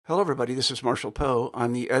Hello, everybody. This is Marshall Poe.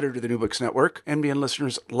 I'm the editor of the New Books Network. NBN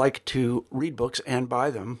listeners like to read books and buy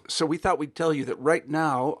them. So we thought we'd tell you that right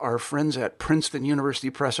now, our friends at Princeton University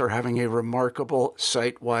Press are having a remarkable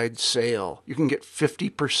site-wide sale. You can get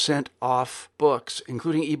 50% off books,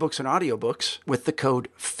 including ebooks and audiobooks, with the code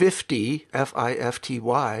 50,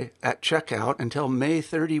 F-I-F-T-Y, at checkout until May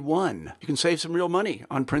 31. You can save some real money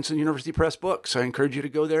on Princeton University Press books. I encourage you to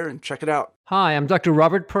go there and check it out. Hi, I'm Dr.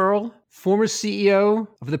 Robert Pearl, former CEO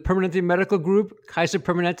of the Permanente Medical Group, Kaiser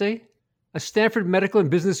Permanente, a Stanford Medical and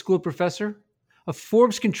Business School professor, a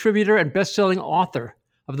Forbes contributor and best-selling author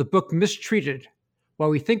of the book Mistreated, Why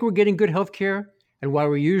We Think We're Getting Good Healthcare and Why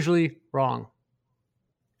We're Usually Wrong.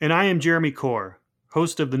 And I am Jeremy Corr,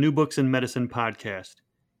 host of the New Books in Medicine podcast.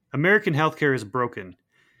 American healthcare is broken.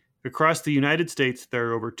 Across the United States, there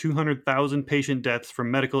are over 200,000 patient deaths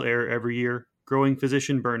from medical error every year, growing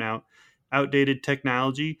physician burnout, outdated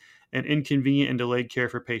technology, and inconvenient and delayed care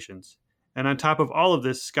for patients. And on top of all of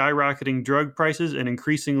this, skyrocketing drug prices and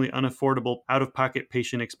increasingly unaffordable out-of-pocket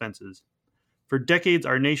patient expenses. For decades,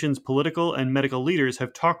 our nation's political and medical leaders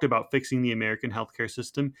have talked about fixing the American healthcare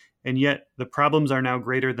system, and yet the problems are now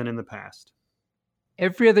greater than in the past.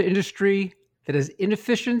 Every other industry that is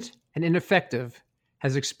inefficient and ineffective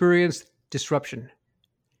has experienced disruption.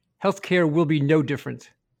 Healthcare will be no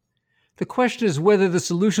different. The question is whether the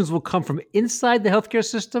solutions will come from inside the healthcare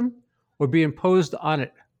system or be imposed on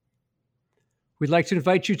it. We'd like to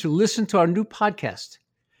invite you to listen to our new podcast,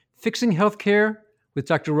 Fixing Healthcare with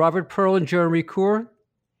Dr. Robert Pearl and Jeremy Corr.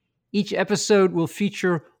 Each episode will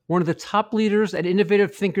feature one of the top leaders and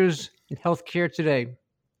innovative thinkers in healthcare today.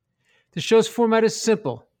 The show's format is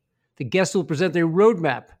simple. The guests will present a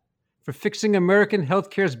roadmap for fixing American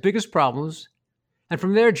healthcare's biggest problems. And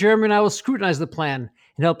from there, Jeremy and I will scrutinize the plan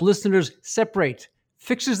and help listeners separate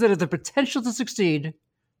fixes that have the potential to succeed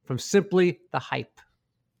from simply the hype.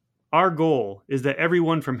 Our goal is that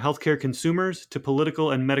everyone from healthcare consumers to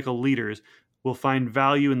political and medical leaders will find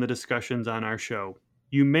value in the discussions on our show.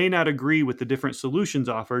 You may not agree with the different solutions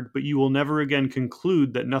offered, but you will never again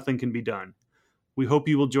conclude that nothing can be done. We hope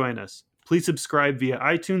you will join us. Please subscribe via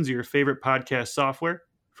iTunes or your favorite podcast software.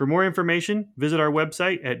 For more information, visit our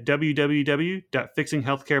website at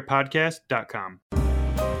www.fixinghealthcarepodcast.com.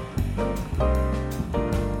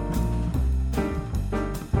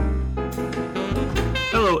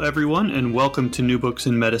 Hello, everyone, and welcome to New Books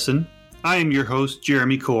in Medicine. I am your host,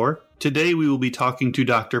 Jeremy Corr. Today, we will be talking to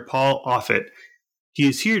Dr. Paul Offit. He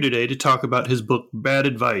is here today to talk about his book, Bad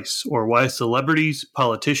Advice, or Why Celebrities,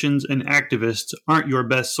 Politicians, and Activists Aren't Your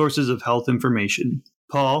Best Sources of Health Information.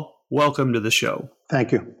 Paul, welcome to the show.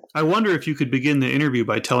 Thank you. I wonder if you could begin the interview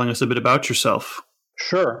by telling us a bit about yourself.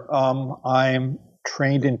 Sure. I'm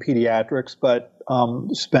trained in pediatrics, but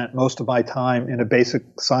spent most of my time in a basic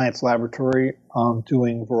science laboratory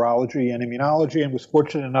doing virology and immunology, and was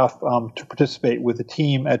fortunate enough to participate with a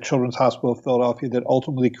team at Children's Hospital of Philadelphia that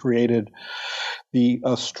ultimately created the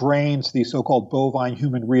strains, the so-called bovine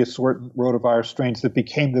human reassortant rotavirus strains that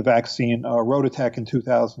became the vaccine Rotatech in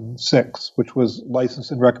 2006, which was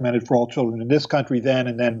licensed and recommended for all children in this country then,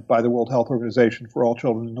 and then by the World Health Organization for all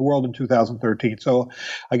children in the world in 2013. So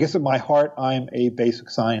I guess at my heart, I'm a basic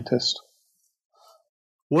scientist.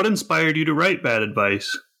 What inspired you to write Bad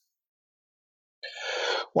Advice?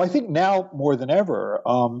 Well, I think now more than ever,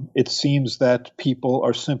 it seems that people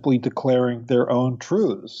are simply declaring their own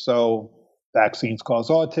truths. So vaccines cause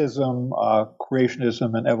autism,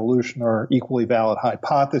 creationism and evolution are equally valid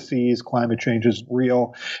hypotheses, climate change is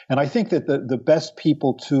real. And I think that the best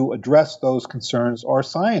people to address those concerns are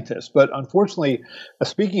scientists. But unfortunately,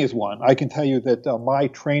 speaking as one, I can tell you that my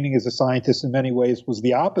training as a scientist in many ways was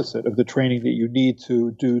the opposite of the training that you need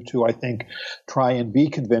to do to, I think, try and be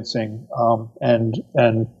convincing and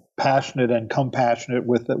passionate and compassionate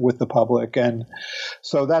with the public, and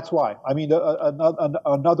so that's why. I mean,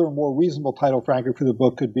 another more reasonable title, frankly, for the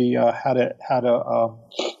book could be how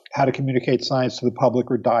to communicate science to the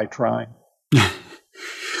public or die trying.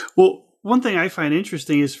 Well, one thing I find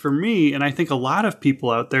interesting is, for me, and I think a lot of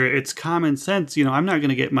people out there, it's common sense. You know, I'm not going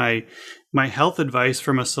to get my health advice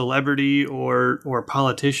from a celebrity or a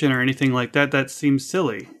politician or anything like that. That seems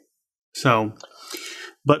silly. So.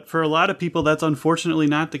 But for a lot of people, that's unfortunately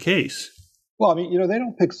not the case. Well, I mean, they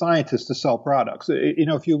don't pick scientists to sell products.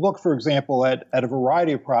 If you look, for example, at a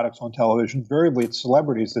variety of products on television, invariably it's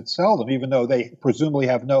celebrities that sell them, even though they presumably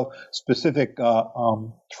have no specific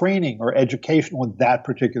training or education on that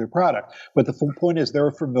particular product. But the point is they're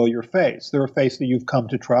a familiar face. They're a face that you've come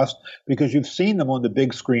to trust because you've seen them on the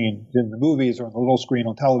big screen in the movies or on the little screen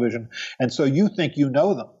on television. And so you think you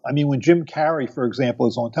know them. I mean, when Jim Carrey, for example,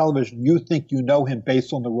 is on television, you think you know him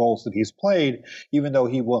based on the roles that he's played, even though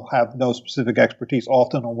he will have no specific expertise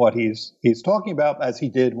often on what he's talking about, as he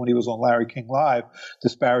did when he was on Larry King Live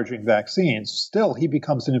disparaging vaccines. Still, he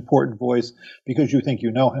becomes an important voice because you think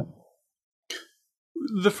you know him.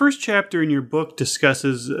 The first chapter in your book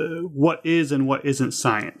discusses what is and what isn't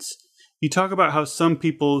science. You talk about how some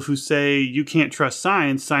people who say you can't trust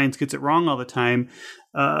science gets it wrong all the time.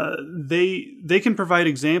 They can provide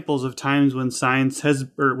examples of times when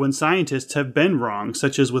when scientists have been wrong,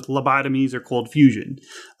 such as with lobotomies or cold fusion.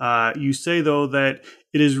 You say, though, that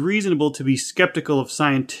it is reasonable to be skeptical of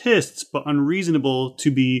scientists, but unreasonable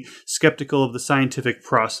to be skeptical of the scientific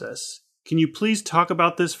process. Can you please talk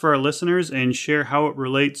about this for our listeners and share how it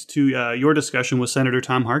relates to your discussion with Senator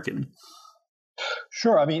Tom Harkin?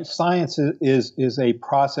 Sure. I mean, science is a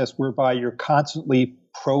process whereby you're constantly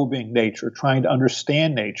probing nature, trying to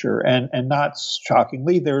understand nature, and not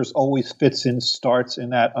shockingly, there's always fits and starts in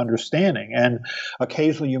that understanding. And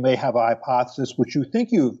occasionally, you may have a hypothesis which you think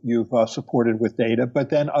you've supported with data, but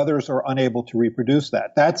then others are unable to reproduce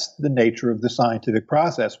that. That's the nature of the scientific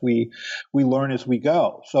process. We learn as we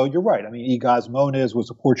go. So you're right. I mean, Egas Moniz was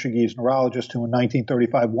a Portuguese neurologist who, in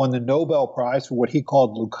 1935, won the Nobel Prize for what he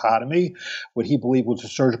called leucotomy, what he believed was a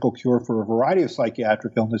surgical cure for a variety of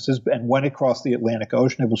psychiatric illnesses, and went across the Atlantic Ocean.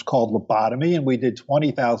 It was called lobotomy, and we did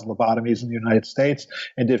 20,000 lobotomies in the United States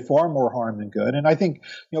and did far more harm than good. And I think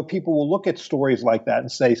people will look at stories like that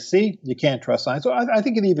and say, see, you can't trust science. So I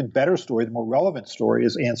think an even better story, the more relevant story,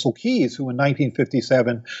 is Ancel Keys, who in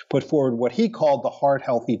 1957 put forward what he called the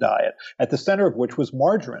heart-healthy diet, at the center of which was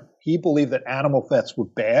margarine. He believed that animal fats were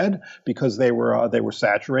bad because they were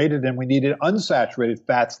saturated, and we needed unsaturated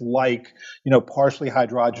fats like partially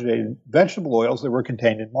hydrogenated vegetable oils that were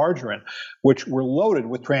contained in margarine, which were loaded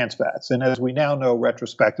with trans fats. And as we now know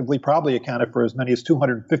retrospectively, probably accounted for as many as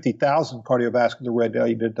 250,000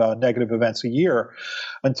 cardiovascular-related negative events a year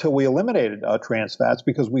until we eliminated trans fats,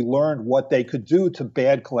 because we learned what they could do to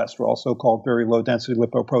bad cholesterol, so-called very low-density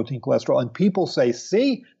lipoprotein cholesterol. And people say,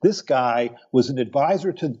 see, this guy was an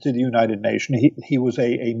advisor to the United Nations. He was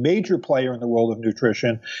a major player in the world of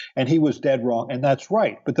nutrition, and he was dead wrong. And that's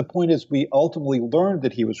right. But the point is, we ultimately learned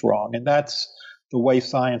that he was wrong, and that's the way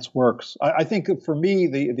science works. I think for me,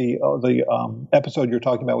 the episode you're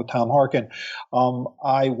talking about with Tom Harkin,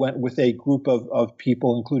 I went with a group of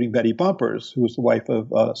people, including Betty Bumpers, who was the wife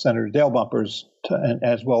of Senator Dale Bumpers, and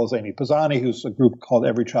as well as Amy Pisani, who's a group called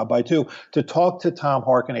Every Child by Two, to talk to Tom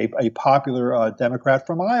Harkin, a popular Democrat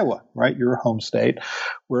from Iowa, right, your home state,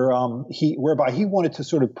 whereby he wanted to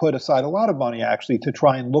sort of put aside a lot of money, actually, to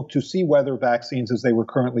try and look to see whether vaccines, as they were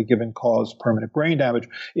currently given, cause permanent brain damage.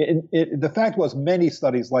 The fact was, many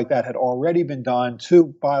studies like that had already been done.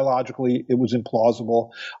 2, biologically, it was implausible,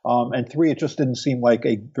 and 3, it just didn't seem like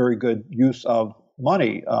a very good use of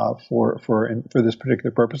money for this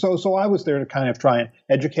particular purpose. So I was there to kind of try and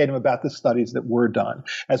educate him about the studies that were done.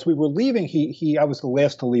 As we were leaving, I was the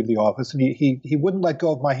last to leave the office, and he wouldn't let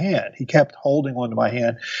go of my hand. He kept holding onto my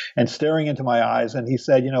hand and staring into my eyes, and he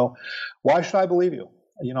said, why should I believe you?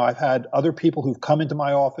 I've had other people who've come into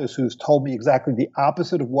my office who's told me exactly the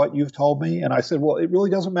opposite of what you've told me. And I said, well, it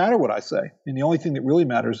really doesn't matter what I say. And the only thing that really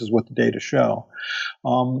matters is what the data show.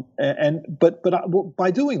 But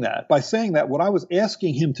by doing that, by saying that, what I was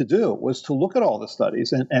asking him to do was to look at all the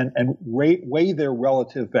studies and weigh their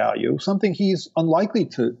relative value, something he's unlikely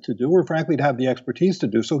to do, or frankly to have the expertise to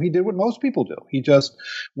do. So he did what most people do. He just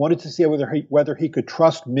wanted to see whether he could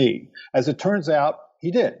trust me. As it turns out,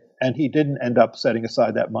 he did. And he didn't end up setting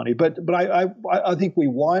aside that money, but I think we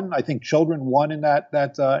won. I think children won in that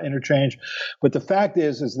interchange. But the fact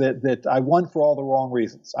is that I won for all the wrong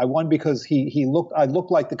reasons. I won because I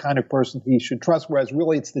looked like the kind of person he should trust. Whereas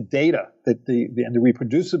really, it's the data and the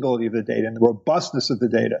reproducibility of the data and the robustness of the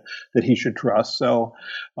data that he should trust. So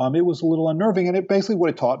it was a little unnerving. And basically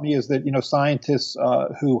what it taught me is that scientists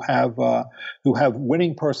who have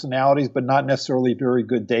winning personalities but not necessarily very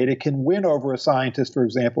good data can win over a scientist, for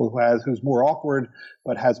example, who's more awkward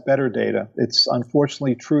but has better data. It's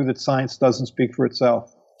unfortunately true that science doesn't speak for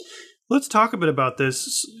itself. Let's talk a bit about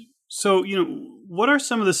this. So, what are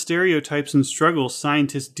some of the stereotypes and struggles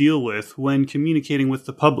scientists deal with when communicating with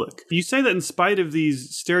the public? You say that in spite of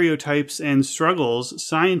these stereotypes and struggles,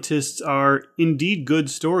 scientists are indeed good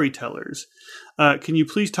storytellers. Can you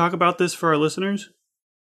please talk about this for our listeners?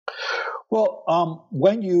 Well,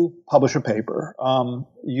 when you publish a paper,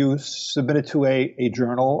 you submit it to a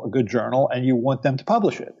journal, a good journal, and you want them to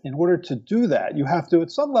publish it. In order to do that, you have to,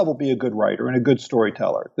 at some level, be a good writer and a good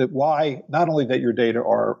storyteller. That why, not only that your data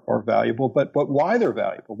are valuable, but why they're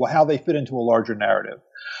valuable, how they fit into a larger narrative.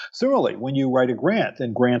 Similarly, when you write a grant,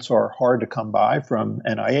 and grants are hard to come by from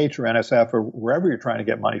NIH or NSF or wherever you're trying to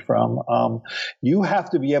get money from, you have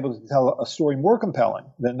to be able to tell a story more compelling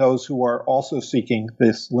than those who are also seeking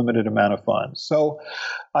this limited amount of funds. So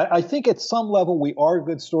I think at some level we are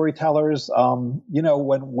good storytellers.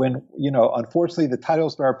 When unfortunately the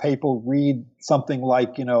titles of our paper read something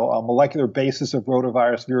like, a molecular basis of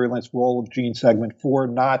rotavirus virulence, role of gene segment 4,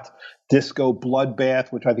 not Disco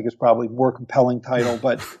Bloodbath, which I think is probably a more compelling title.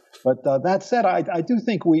 But that said, I do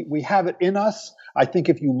think we have it in us. I think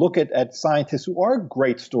if you look at scientists who are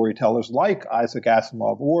great storytellers like Isaac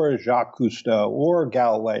Asimov or Jacques Cousteau or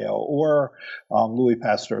Galileo or Louis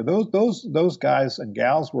Pasteur, those guys and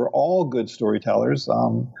gals were all good storytellers.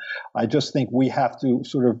 I just think we have to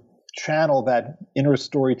sort of channel that inner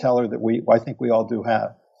storyteller that I think we all do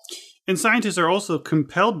have. And scientists are also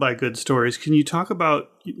compelled by good stories. Can you talk about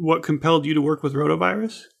what compelled you to work with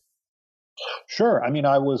rotavirus? Sure. I mean,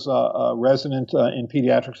 I was a resident in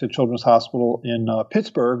pediatrics at Children's Hospital in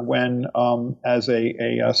Pittsburgh when, as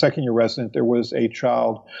a second-year resident, there was a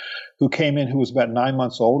child who came in who was about 9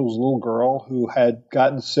 months old. It was a little girl who had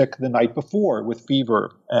gotten sick the night before with fever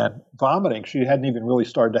and vomiting. She hadn't even really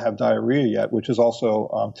started to have diarrhea yet, which is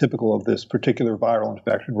also typical of this particular viral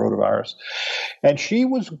infection, rotavirus. And she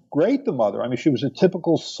was great, the mother. I mean, she was a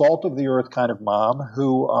typical salt-of-the-earth kind of mom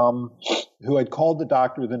who had called the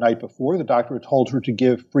doctor the night before. The doctor had told her to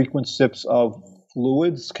give frequent sips of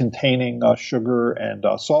fluids containing sugar and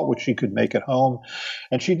salt, which she could make at home.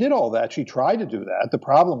 And she did all that. She tried to do that. The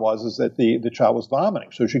problem was that the child was vomiting,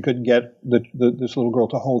 so she couldn't get this little girl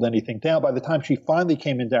to hold anything down. By the time she finally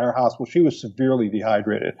came into our hospital, she was severely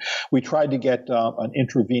dehydrated. We tried to get an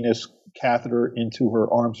intravenous catheter into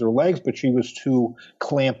her arms or legs, but she was too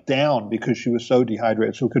clamped down because she was so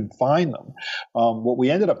dehydrated, so we couldn't find them. What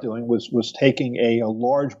we ended up doing was taking a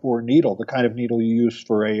large bore needle, the kind of needle you use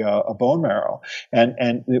for a bone marrow, and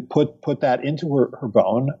put that into her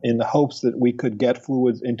bone in the hopes that we could get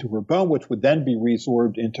fluids into her bone, which would then be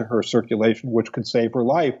resorbed into her circulation, which could save her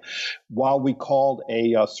life, while we called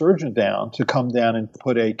a surgeon down to come down and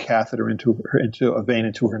put a catheter into a vein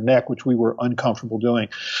into her neck, which we were uncomfortable doing.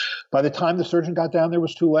 By the time the surgeon got down there, it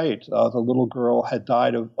was too late. The little girl had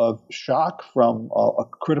died of shock from a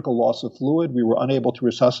critical loss of fluid. We were unable to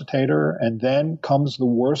resuscitate her. And then comes the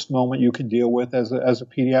worst moment you can deal with as a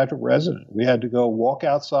pediatric resident. We had to go walk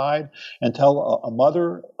outside and tell a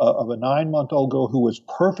mother of a 9-month-old girl who was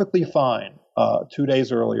perfectly fine 2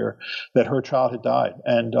 days earlier that her child had died.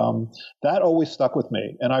 And that always stuck with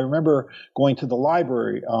me. And I remember going to the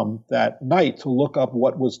library that night to look up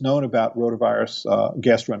what was known about rotavirus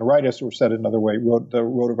gastroenteritis, or said another way,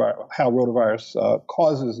 how rotavirus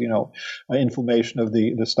causes, inflammation of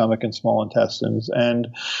the stomach and small intestines. And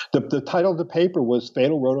the title of the paper was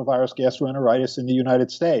Fatal Rotavirus Gastroenteritis in the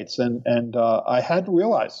United States. And I had to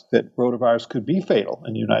realize that rotavirus could be fatal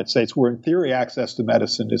in the United States, where in theory access to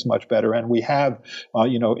medicine is much better. And we have,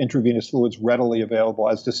 intravenous fluids readily available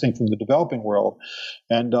as distinct from the developing world.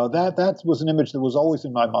 And that was an image that was always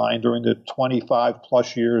in my mind during the 25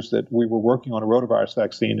 plus years that we were working on a rotavirus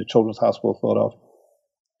vaccine at Children's Hospital of Philadelphia.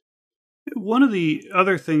 One of the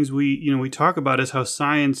other things we talk about is how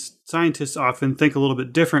scientists often think a little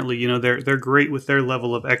bit differently. They're great with their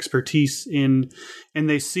level of expertise and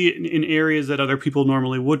they see it in areas that other people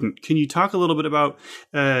normally wouldn't. Can you talk a little bit about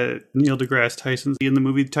Neil deGrasse Tyson in the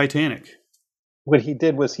movie Titanic? What he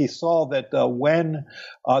did was he saw that when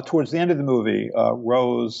towards the end of the movie,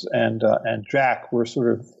 Rose and Jack were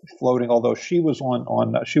sort of floating, although she was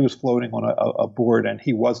floating on a board and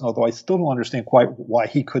he wasn't. Although I still don't understand quite why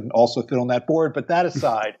he couldn't also fit on that board. But that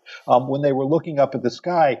aside, when they were looking up at the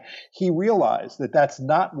sky, he realized that that's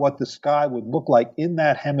not what the sky would look like in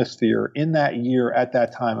that hemisphere in that year at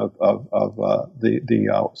that time of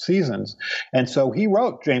the seasons. And so he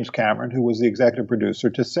wrote James Cameron, who was the executive producer,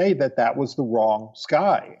 to say that that was the wrong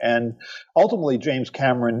sky. And ultimately, James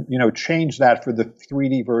Cameron, changed that for the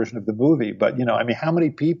 3D version of the movie. But, how many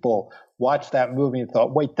people watched that movie and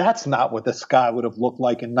thought, wait, that's not what the sky would have looked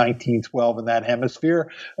like in 1912 in that hemisphere?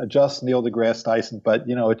 Just Neil deGrasse Tyson. But,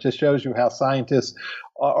 it just shows you how scientists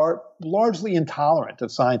are largely intolerant of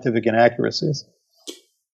scientific inaccuracies.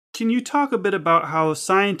 Can you talk a bit about how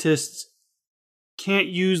scientists can't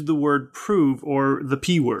use the word prove or the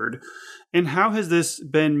P word? And how has this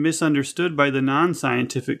been misunderstood by the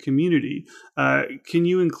non-scientific community? Can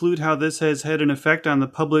you include how this has had an effect on the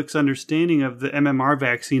public's understanding of the MMR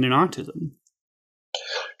vaccine and autism?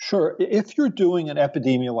 Sure. If you're doing an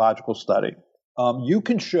epidemiological study, you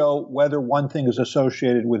can show whether one thing is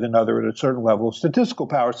associated with another at a certain level of statistical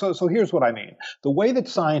power. So here's what I mean. The way that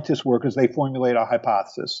scientists work is they formulate a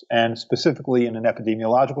hypothesis, and specifically in an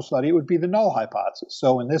epidemiological study, it would be the null hypothesis.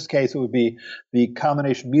 So in this case, it would be the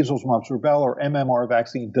combination measles, mumps, rubella, or MMR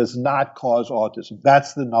vaccine does not cause autism.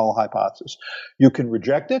 That's the null hypothesis. You can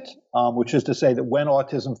reject it, which is to say that when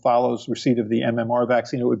autism follows receipt of the MMR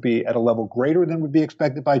vaccine, it would be at a level greater than would be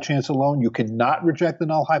expected by chance alone. You cannot reject the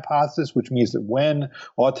null hypothesis, which means that when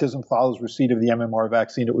autism follows receipt of the MMR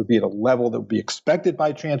vaccine, it would be at a level that would be expected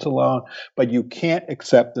by chance alone, but you can't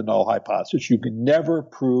accept the null hypothesis. You can never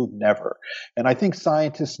prove never. And I think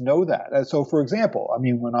scientists know that. And so, for example, I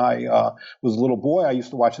mean, when I was a little boy, I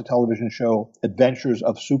used to watch the television show Adventures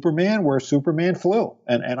of Superman, where Superman flew.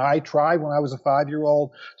 And I tried when I was a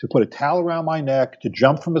 5-year-old to put a towel around my neck, to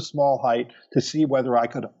jump from a small height, to see whether I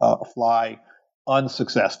could fly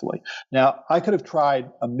unsuccessfully. Now, I could have tried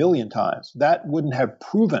a million times. That wouldn't have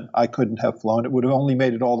proven I couldn't have flown. It would have only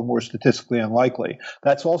made it all the more statistically unlikely.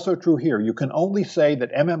 That's also true here. You can only say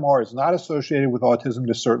that MMR is not associated with autism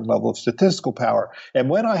to a certain level of statistical power. And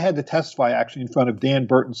when I had to testify actually in front of Dan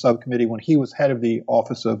Burton's subcommittee when he was head of the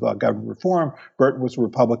Office of Government Reform, Burton was a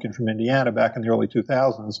Republican from Indiana back in the early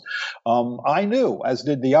 2000s, I knew, as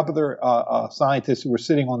did the other scientists who were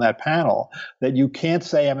sitting on that panel, that you can't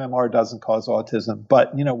say MMR doesn't cause autism.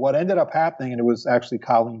 But, what ended up happening, and it was actually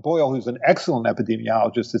Colleen Boyle, who's an excellent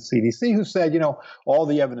epidemiologist at CDC, who said, all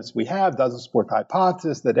the evidence we have doesn't support the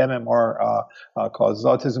hypothesis that MMR causes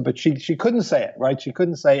autism. But she couldn't say it, right? She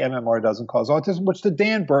couldn't say MMR doesn't cause autism, which to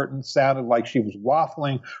Dan Burton sounded like she was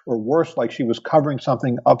waffling, or worse, like she was covering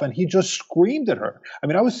something up. And he just screamed at her. I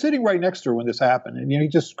mean, I was sitting right next to her when this happened, and he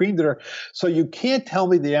just screamed at her. So you can't tell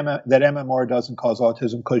me that MMR doesn't cause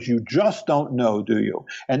autism because you just don't know, do you?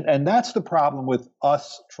 And that's the problem with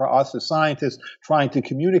us as scientists trying to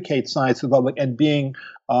communicate science to the public and being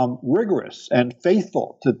rigorous and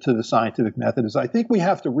faithful to the scientific method is I think we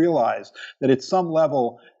have to realize that at some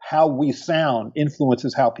level how we sound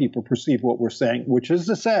influences how people perceive what we're saying, which is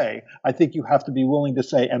to say, I think you have to be willing to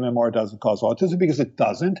say MMR doesn't cause autism because it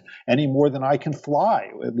doesn't any more than I can fly,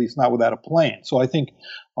 at least not without a plane. So I think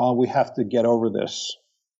we have to get over this.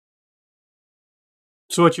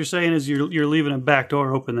 So what you're saying is you're leaving a back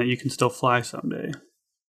door open that you can still fly someday.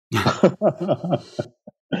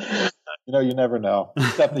 You never know.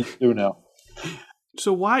 Except that you do know.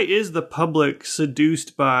 So why is the public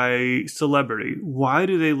seduced by celebrity? Why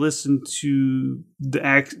do they listen to the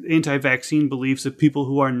anti-vaccine beliefs of people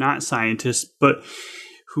who are not scientists, but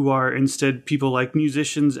who are instead people like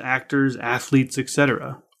musicians, actors, athletes,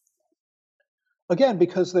 etc.? Again,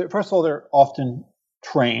 because first of all, they're often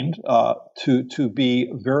trained to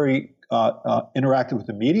be very interactive with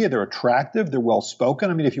the media. They're attractive. They're well-spoken.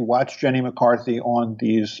 I mean, if you watch Jenny McCarthy on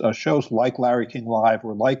these shows like Larry King Live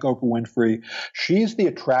or like Oprah Winfrey, she's the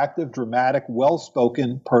attractive, dramatic,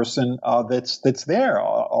 well-spoken person that's there,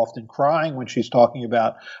 often crying when she's talking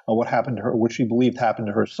about what happened to her, what she believed happened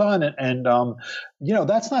to her son. And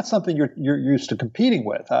that's not something you're used to competing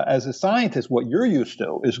with. As a scientist, what you're used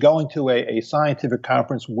to is going to a scientific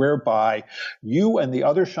conference whereby you and the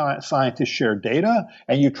other scientists share data,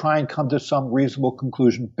 and you try and come to some reasonable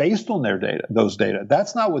conclusion based on those data.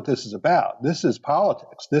 That's not what this is about. This is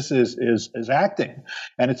politics. This is acting,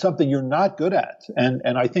 and it's something you're not good at. And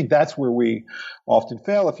I think that's where we often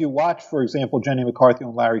fail. If you watch, for example, Jenny McCarthy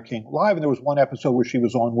on Larry King Live, and there was one episode where she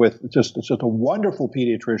was on with just a wonderful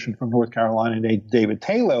pediatrician from North Carolina named David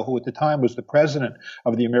Taylor, who at the time was the president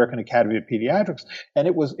of the American Academy of Pediatrics, and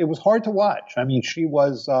it was hard to watch. I mean, she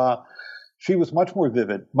was much more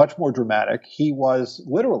vivid, much more dramatic. He was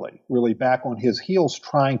literally really back on his heels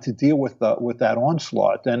trying to deal with that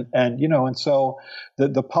onslaught. And so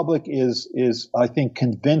the public is I think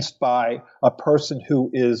convinced by a person who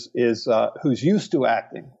is who's used to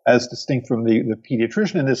acting, as distinct from the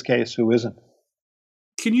pediatrician in this case who isn't.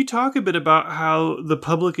 Can you talk a bit about how the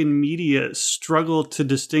public and media struggle to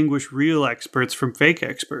distinguish real experts from fake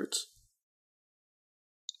experts?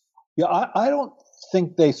 Yeah, I don't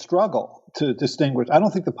think they struggle to distinguish. I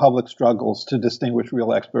don't think the public struggles to distinguish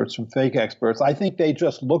real experts from fake experts. I think they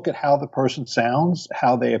just look at how the person sounds,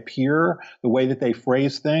 how they appear, the way that they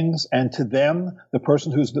phrase things, and to them, the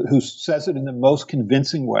person who says it in the most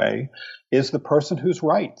convincing way is the person who's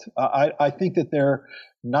right. I think that they're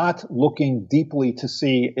not looking deeply to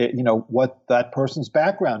see, what that person's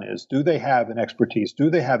background is. Do they have an expertise?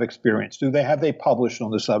 Do they have experience? Have they published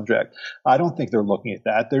on the subject? I don't think they're looking at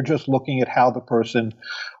that. They're just looking at how the person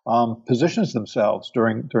positions themselves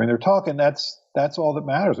during their talk, and that's that's all that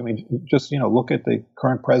matters. I mean, just look at the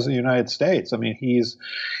current president of the United States. I mean,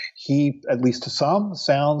 he, at least to some,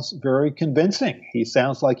 sounds very convincing. He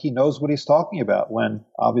sounds like he knows what he's talking about, when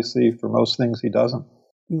obviously for most things he doesn't.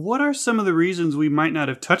 What are some of the reasons we might not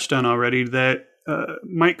have touched on already that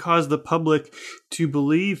might cause the public to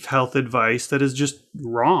believe health advice that is just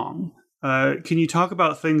wrong? Can you talk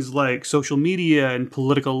about things like social media and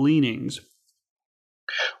political leanings?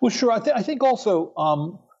 Well, sure. I think also,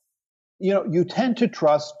 you tend to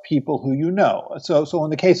trust people who you know. So in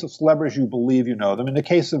the case of celebrities, you believe you know them. In the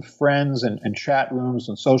case of friends and chat rooms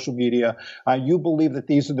and social media, you believe that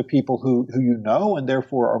these are the people who you know, and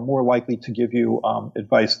therefore are more likely to give you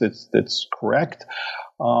advice that's correct.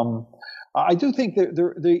 I do think that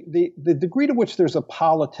the degree to which there's a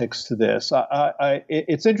politics to this,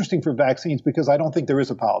 it's interesting for vaccines because I don't think there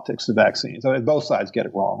is a politics to vaccines. Both sides get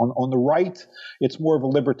it wrong. On the right, it's more of a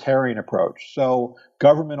libertarian approach. So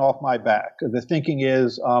government off my back. The thinking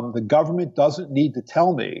is the government doesn't need to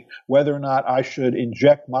tell me whether or not I should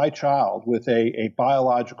inject my child with a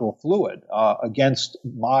biological fluid against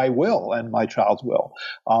my will and my child's will.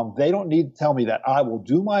 They don't need to tell me that. I will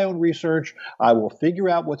do my own research. I will figure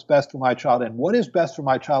out what's best for my child, and what is best for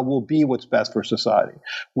my child will be what's best for society.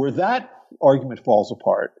 Where that argument falls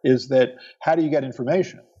apart is that how do you get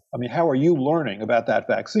information? I mean, how are you learning about that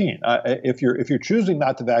vaccine? If you're choosing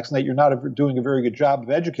not to vaccinate, you're not doing a very good job of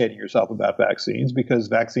educating yourself about vaccines, because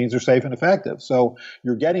vaccines are safe and effective. So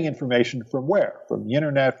you're getting information from where? From the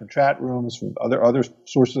internet, from chat rooms, from other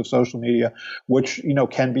sources of social media, which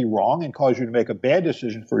can be wrong and cause you to make a bad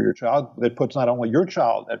decision for your child that puts not only your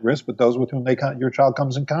child at risk, but those with whom your child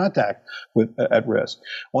comes in contact with at risk.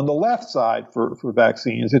 On the left side for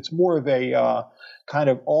vaccines, it's more of a kind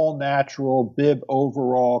of all natural, bib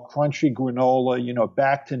overall, crunchy granola,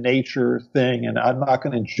 back to nature thing. And I'm not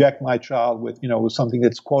going to inject my child with something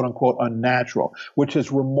that's quote unquote unnatural, which is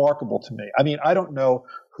remarkable to me. I mean, I don't know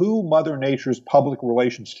who Mother Nature's public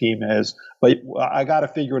relations team is, but I got to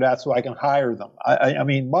figure it out so I can hire them. I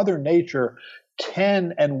mean, Mother Nature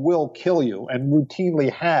can and will kill you, and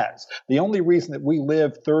routinely has. The only reason that we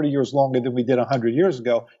live 30 years longer than we did 100 years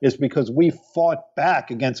ago is because we fought back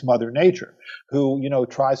against Mother Nature, who,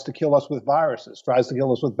 tries to kill us with viruses, tries to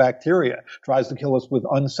kill us with bacteria, tries to kill us with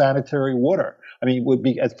unsanitary water. I mean,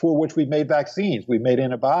 for which we've made vaccines, we've made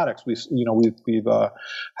antibiotics, we've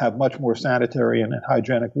have much more sanitary and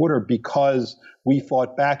hygienic water because we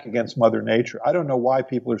fought back against Mother Nature. I don't know why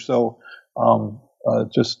people are so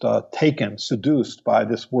seduced by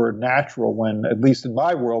this word natural, when, at least in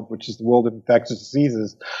my world, which is the world of infectious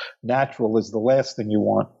diseases, natural is the last thing you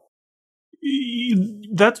want.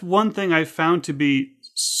 That's one thing I found to be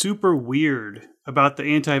super weird about the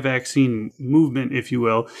anti-vaccine movement, if you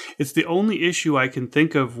will. It's the only issue I can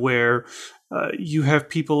think of where you have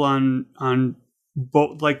people on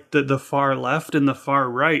both, like the far left and the far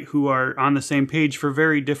right, who are on the same page for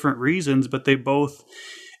very different reasons, but they both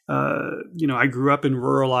I grew up in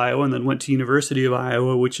rural Iowa and then went to University of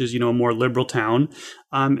Iowa, which is, a more liberal town.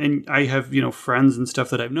 And I have, friends and stuff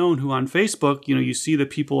that I've known who on Facebook, you see the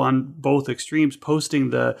people on both extremes posting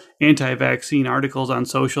the anti-vaccine articles on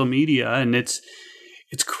social media. And it's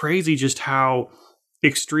crazy just how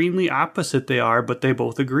extremely opposite they are, but they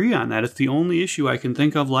both agree on that. It's the only issue I can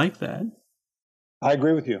think of like that. I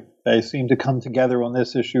agree with you. They seem to come together on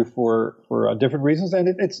this issue for different reasons, and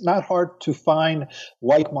it's not hard to find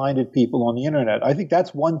like-minded people on the internet. I think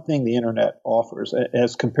that's one thing the internet offers,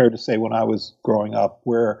 as compared to, say, when I was growing up,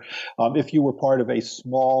 where if you were part of a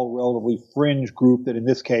small, relatively fringe group that in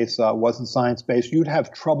this case wasn't science-based, you'd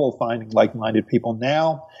have trouble finding like-minded people.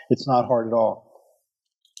 Now, it's not hard at all.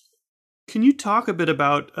 Can you talk a bit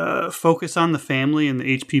about Focus on the Family and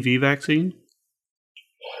the HPV vaccine?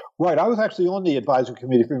 Right. I was actually on the Advisory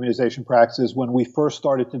Committee for Immunization Practices when we first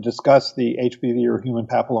started to discuss the HPV, or human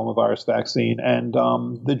papillomavirus vaccine. And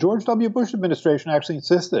the George W. Bush administration actually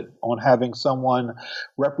insisted on having someone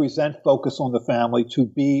represent Focus on the Family to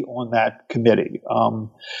be on that committee.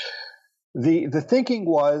 The thinking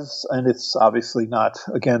was, and it's obviously not,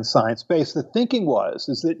 again, science-based, the thinking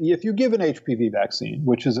is that if you give an HPV vaccine,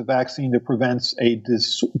 which is a vaccine that prevents a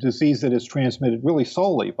disease that is transmitted really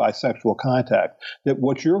solely by sexual contact, that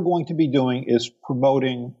what you're going to be doing is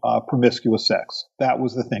promoting promiscuous sex. That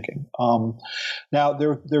was the thinking. Now,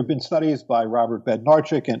 there have been studies by Robert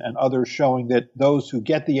Bednarczyk and others showing that those who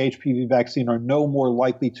get the HPV vaccine are no more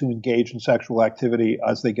likely to engage in sexual activity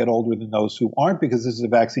as they get older than those who aren't, because this is a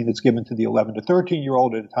vaccine that's given to the 11 to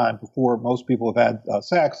 13-year-old at a time before most people have had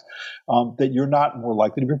sex, that you're not more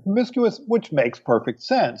likely to be promiscuous, which makes perfect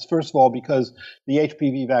sense. First of all, because the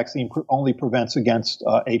HPV vaccine only prevents against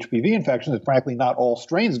HPV infections, and frankly, not all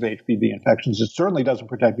strains of HPV infections. It certainly doesn't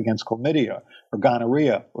protect against chlamydia or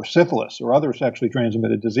gonorrhea or syphilis or other sexually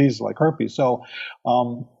transmitted diseases like herpes. So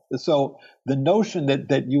the notion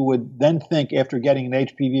that you would then think after getting an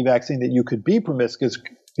HPV vaccine that you could be promiscuous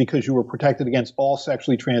because you were protected against all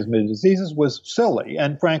sexually transmitted diseases was silly.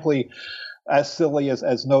 And frankly, as silly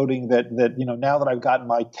as noting that now that I've gotten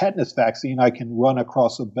my tetanus vaccine, I can run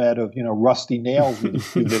across a bed of rusty nails with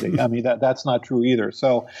impunity. I mean that's not true either.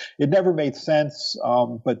 So it never made sense.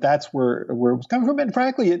 But that's where it was coming from. And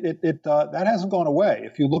frankly, that hasn't gone away.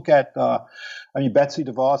 If you look at Betsy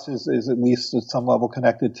DeVos is at least at some level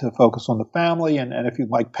connected to Focus on the Family, and if you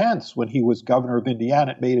Mike Pence, when he was governor of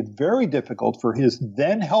Indiana, it made it very difficult for his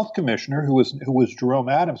then health commissioner, who was Jerome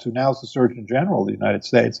Adams, who now is the Surgeon General of the United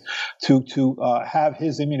States, to have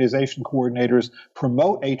his immunization coordinators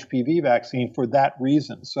promote HPV vaccine for that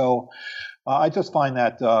reason. So I just find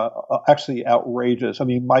that actually outrageous. I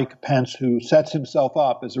mean, Mike Pence, who sets himself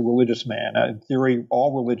up as a religious man, in theory,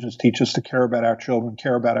 all religions teach us to care about our children,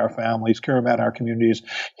 care about our families, care about our communities.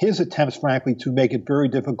 His attempts, frankly, to make it very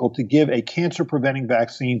difficult to give a cancer-preventing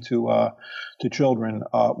vaccine to children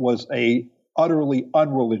was a utterly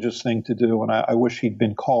unreligious thing to do, and I wish he'd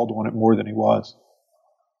been called on it more than he was.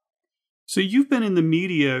 So you've been in the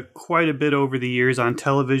media quite a bit over the years, on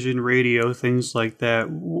television, radio, things like that.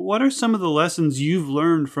 What are some of the lessons you've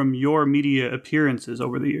learned from your media appearances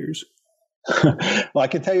over the years? Well, I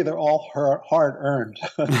can tell you they're all hard-earned.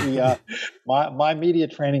 My media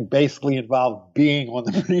training basically involved being on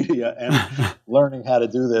the media and learning how to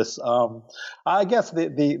do this. I guess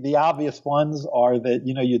the obvious ones are that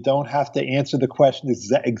you don't have to answer the question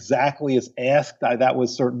exactly as asked. That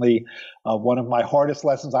was certainly one of my hardest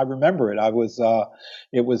lessons. I remember it.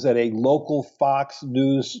 It was at a local Fox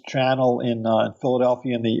News channel in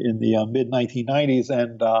Philadelphia in the mid 1990s,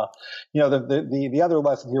 and the other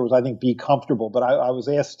lesson here was, I think, be comfortable. But I was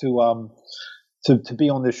asked to be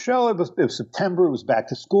on this show. It was September. It was back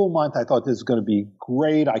to school month. I thought this is going to be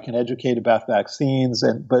great. I can educate about vaccines.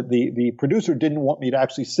 But the producer didn't want me to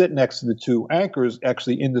actually sit next to the two anchors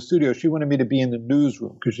actually in the studio. She wanted me to be in the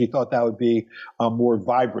newsroom because she thought that would be more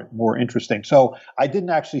vibrant, more interesting. So I didn't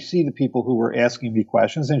actually see the people who were asking me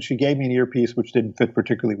questions. And she gave me an earpiece, which didn't fit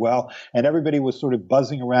particularly well. And everybody was sort of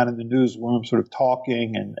buzzing around in the newsroom, sort of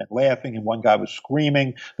talking and laughing. And one guy was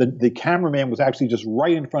screaming. The cameraman was actually just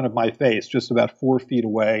right in front of my face, just about 4 feet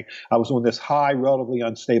away. I was on this high, relatively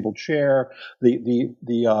unstable chair.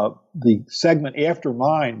 The segment after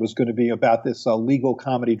mine was going to be about this legal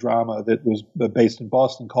comedy drama that was based in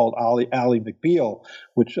Boston called Ally McBeal,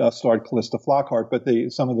 which starred Callista Flockhart. But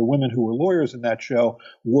some of the women who were lawyers in that show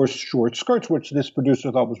wore short skirts, which this producer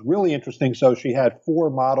thought was really interesting. So she had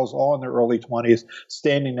 4 models, all in their early 20s,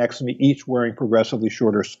 standing next to me, each wearing progressively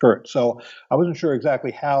shorter skirts. So I wasn't sure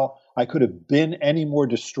exactly how I could have been any more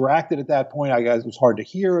distracted at that point. I guess it was hard to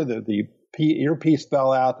hear. The earpiece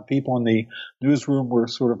fell out. The people in the newsroom were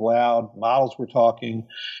sort of loud. Models were talking.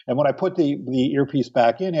 And when I put the earpiece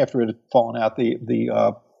back in after it had fallen out,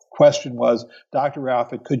 the question was, Dr.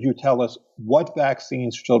 Ralphit, could you tell us what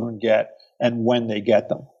vaccines children get and when they get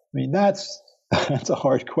them? I mean, that's a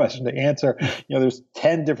hard question to answer. There's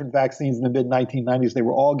 10 different vaccines in the mid 1990s. They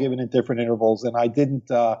were all given at different intervals. And I didn't,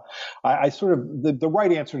 I sort of, the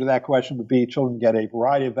right answer to that question would be children get a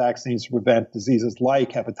variety of vaccines to prevent diseases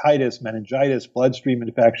like hepatitis, meningitis, bloodstream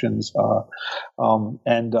infections.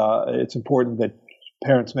 And it's important that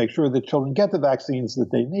parents make sure that children get the vaccines that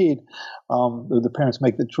they need. The parents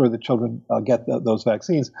make sure that children get those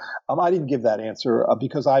vaccines. I didn't give that answer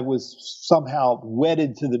because I was somehow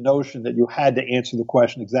wedded to the notion that you had to answer the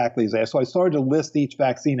question exactly as asked. So I started to list each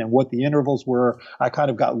vaccine and what the intervals were. I kind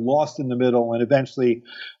of got lost in the middle and eventually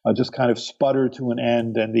just kind of sputtered to an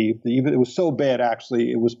end. And it was so bad, actually,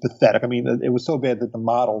 it was pathetic. I mean, it was so bad that the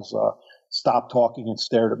models stopped talking and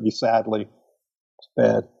stared at me sadly. It's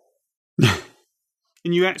bad.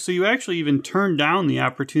 And you actually even turned down the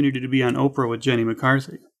opportunity to be on Oprah with Jenny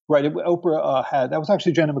McCarthy. Right. Oprah that was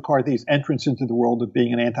actually Jenny McCarthy's entrance into the world of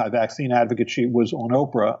being an anti-vaccine advocate. She was on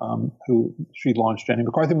Oprah, she launched Jenny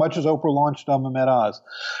McCarthy, much as Oprah launched Mehmet Oz.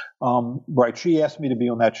 Right. She asked me to be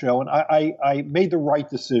on that show, and I made the right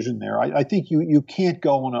decision there. I think you can't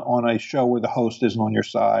go on a show where the host isn't on your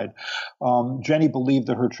side. Jenny believed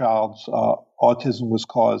that her child's autism was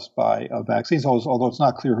caused by vaccines, although it's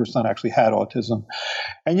not clear her son actually had autism.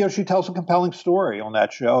 And, she tells a compelling story on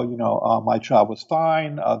that show. My child was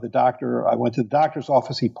fine. I went to the doctor's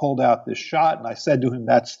office. He pulled out this shot, and I said to him,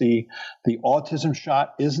 that's the autism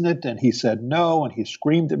shot, isn't it? And he said no, and he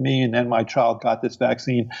screamed at me, and then my child got this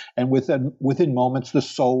vaccine. And within moments, the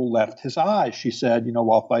soul left his eyes, she said,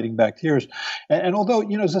 while fighting back tears. And although,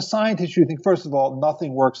 as a scientist, you think, first of all,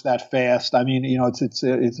 nothing works that fast. I mean, it's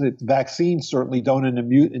vaccines certainly don't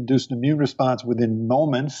induce an immune response within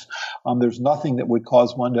moments. There's nothing that would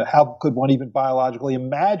cause one to, how could one even biologically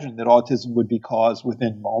imagine that autism would be caused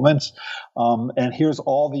within moments? And here's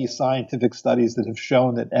all these scientific studies that have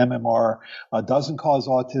shown that MMR doesn't cause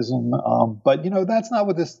autism. But, that's not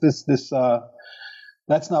what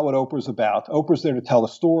that's not what Oprah's about. Oprah's there to tell a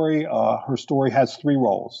story. Her story has three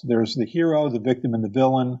roles. There's the hero, the victim, and the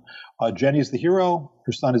villain. Jenny's the hero.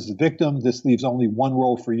 Her son is the victim. This leaves only one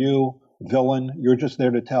role for you. Villain, you're just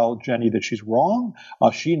there to tell Jenny that she's wrong.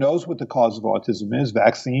 She knows what the cause of autism is.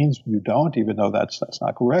 Vaccines, you don't, even though that's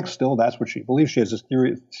not correct. Still, that's what she believes. She has a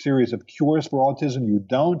series of cures for autism. You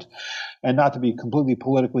don't. And not to be completely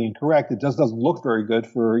politically incorrect, it just doesn't look very good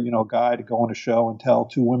for, a guy to go on a show and tell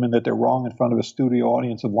two women that they're wrong in front of a studio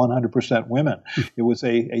audience of 100% women. It was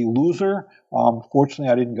a loser.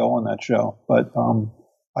 Fortunately, I didn't go on that show, but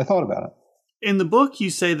I thought about it. In the book,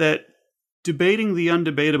 you say that debating the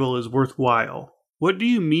undebatable is worthwhile. What do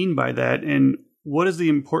you mean by that, and what is the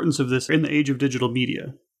importance of this in the age of digital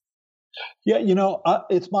media? Yeah,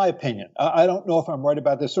 it's my opinion. I don't know if I'm right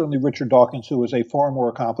about this. Certainly Richard Dawkins, who is a far more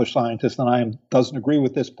accomplished scientist than I am, doesn't agree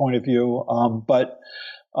with this point of view. But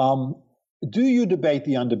do you debate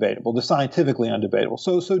the undebatable, the scientifically undebatable?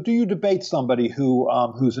 So do you debate somebody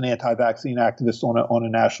who's an anti-vaccine activist on a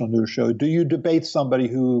national news show? Do you debate somebody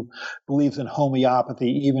who believes in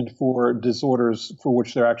homeopathy, even for disorders for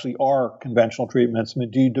which there actually are conventional treatments? I mean,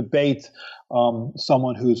 do you debate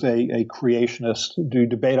someone who's a creationist? Do you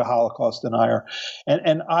debate a Holocaust denier?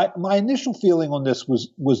 And my initial feeling on this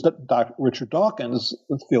was that Dr. Richard Dawkins'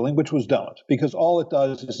 feeling, which was don't, because all it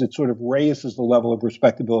does is it sort of raises the level of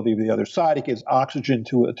respectability of the other side. It gives oxygen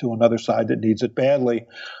to another side that needs it badly.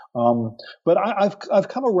 But I've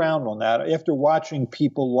come around on that after watching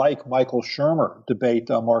people like Michael Shermer debate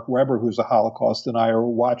Mark Webber, who's a Holocaust denier,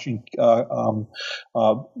 or watching Bill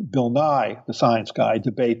Nye, the science guy,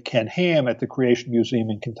 debate Ken Ham at the Creation Museum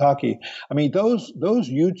in Kentucky. I mean, those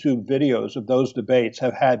YouTube videos of those debates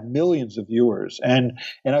have had millions of viewers, and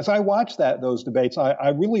as I watched those debates, I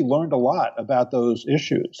really learned a lot about those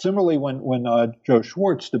issues. Similarly, when Joe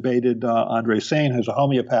Schwartz debated Andre Sain, who's a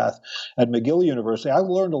homeopath at McGill University, I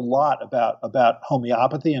learned a lot about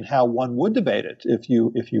homeopathy and how one would debate it if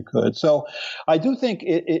you could. So I do think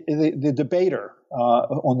the debater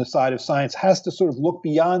on the side of science has to sort of look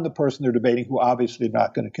beyond the person they're debating, who obviously they're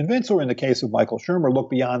not going to convince, or in the case of Michael Shermer, look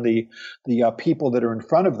beyond the people that are in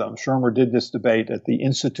front of them. Shermer did this debate at the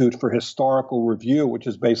Institute for Historical Review, which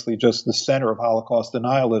is basically just the center of Holocaust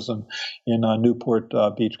denialism in Newport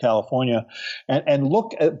Beach, California, and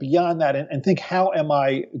look beyond that and think, how am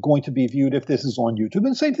I going to be viewed if this is on YouTube?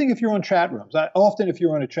 And the same thing if you're on chat rooms. Often if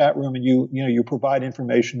you're in a chat room and you provide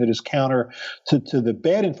information that is counter to the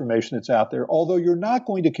bad information that's out there, although you're not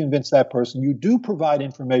going to convince that person, you do provide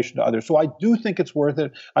information to others. So I do think it's worth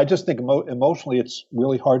it. I just think emotionally it's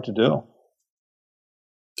really hard to do.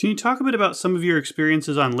 Can you talk a bit about some of your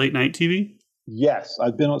experiences on late night TV? Yes,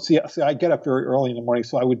 I've been. See, I get up very early in the morning,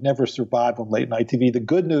 so I would never survive on late night TV. The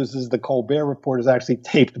good news is the Colbert Report is actually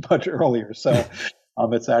taped much earlier, so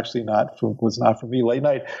it's actually was not for me late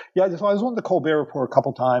night. Yeah, so I was on the Colbert Report a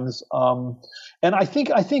couple times, and I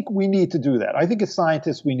think we need to do that. I think as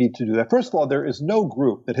scientists we need to do that. First of all, there is no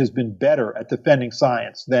group that has been better at defending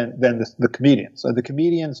science than the comedians. The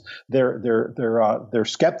comedians, they're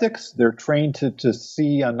skeptics. They're trained to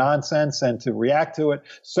see nonsense and to react to it.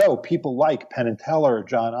 So people like Penn and Teller,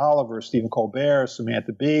 John Oliver, Stephen Colbert,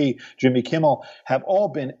 Samantha Bee, Jimmy Kimmel have all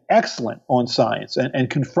been excellent on science and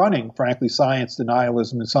confronting, frankly, science denialism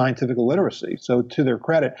and scientific illiteracy. So to their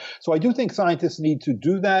credit. So I do think scientists need to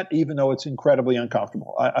do that, even though it's incredibly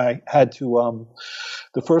uncomfortable. I had to,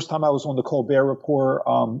 the first time I was on the Colbert Report,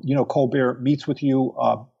 Colbert meets with you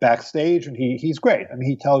backstage, and he's great. I mean,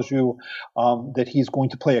 he tells you that he's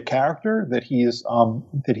going to play a character, that he's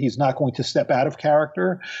not going to step out of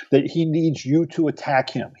character, that he needs you to attack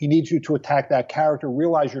him. He needs you to attack that character.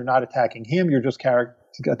 Realize you're not attacking him. You're just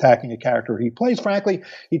attacking a character he plays. Frankly,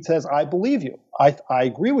 he says, I believe you. I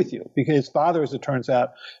agree with you, because his father, as it turns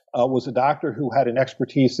out, was a doctor who had an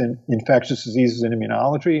expertise in infectious diseases and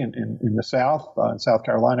immunology in the South, in South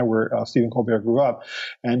Carolina, where Stephen Colbert grew up.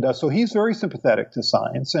 And so he's very sympathetic to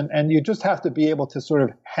science. And you just have to be able to sort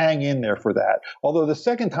of hang in there for that. Although the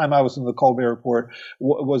second time I was in the Colbert Report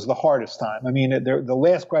was the hardest time. I mean, the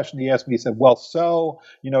last question he asked me, he said, well, so,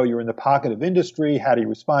 you're in the pocket of industry. How do you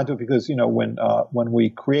respond to it? Because, when we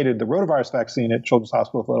created the rotavirus vaccine at Children's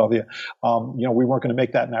Hospital of Philadelphia, we weren't going to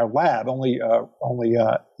make that in our lab. Only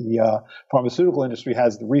the pharmaceutical industry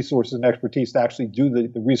has the resources and expertise to actually do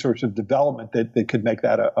the research and development that could make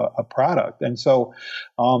that a product. And so,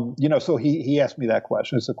 so he asked me that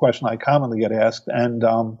question. It's a question I commonly get asked. And,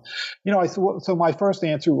 so my first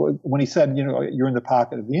answer when he said, you're in the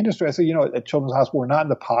pocket of the industry, I said, at Children's Hospital, we're not in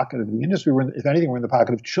the pocket of the industry. If anything, we're in the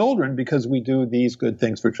pocket of children because we do these good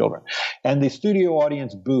things for children. And the studio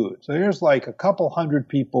audience booed. So here's like a couple hundred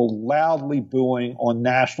people loudly booing on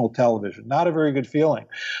national television. Not a very good feeling.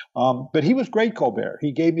 But he was great, Colbert.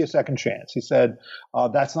 He gave me a second chance. He said,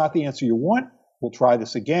 that's not the answer you want. We'll try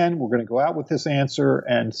this again. We're going to go out with this answer.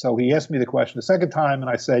 And so he asked me the question a second time, and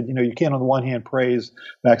I said, you can't on the one hand praise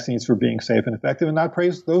vaccines for being safe and effective and not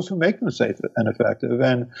praise those who make them safe and effective.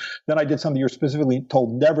 And then I did something you're specifically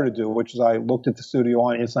told never to do, which is I looked at the studio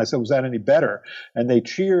audience and I said, was that any better? And they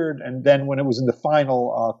cheered. And then when it was in the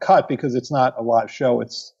final cut, because it's not a live show,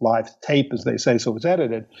 it's live tape, as they say, so it's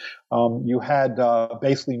edited, you had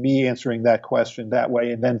basically me answering that question that way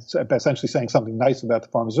and then essentially saying something nice about the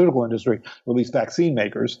pharmaceutical industry, or at least vaccine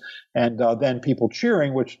makers, and then people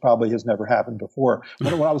cheering, which probably has never happened before.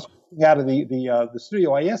 When I was out of the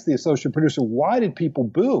studio, I asked the associate producer, why did people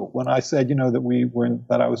boo when I said,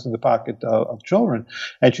 that I was in the pocket of children?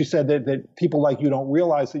 And she said that people like you don't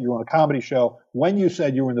realize that you're on a comedy show. When you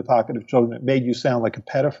said you were in the pocket of children, it made you sound like a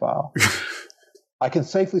pedophile. I can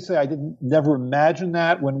safely say I never imagined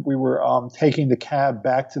that when we were taking the cab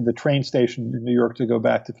back to the train station in New York to go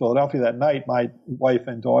back to Philadelphia that night. My wife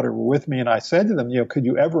and daughter were with me, and I said to them, could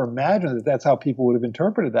you ever imagine that that's how people would have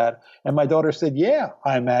interpreted that? And my daughter said, yeah,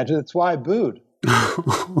 I imagine. That's why I booed.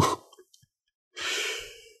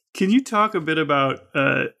 Can you talk a bit about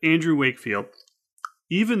Andrew Wakefield?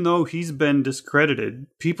 Even though he's been discredited,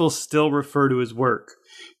 people still refer to his work.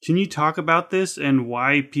 Can you talk about this and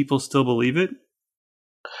why people still believe it?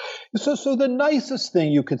 So the nicest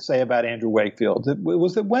thing you could say about Andrew Wakefield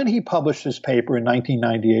was that when he published his paper in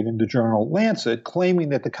 1998 in the journal Lancet, claiming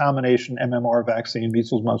that the combination MMR vaccine,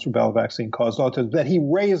 measles, mumps, rubella vaccine, caused autism, that he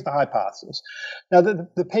raised the hypothesis. Now,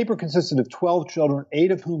 the paper consisted of 12 children,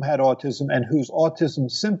 8 of whom had autism and whose autism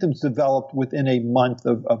symptoms developed within a month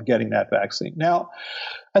of getting that vaccine. Now,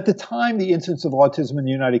 at the time, the incidence of autism in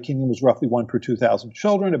the United Kingdom was roughly 1 per 2,000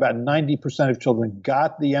 children. About 90% of children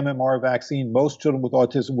got the MMR vaccine. Most children with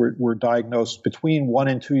autism were diagnosed between 1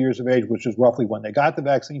 and 2 years of age, which is roughly when they got the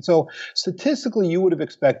vaccine. So statistically, you would have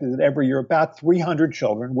expected that every year about 300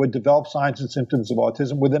 children would develop signs and symptoms of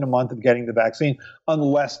autism within a month of getting the vaccine,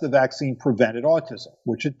 unless the vaccine prevented autism,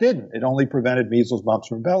 which it didn't. It only prevented measles,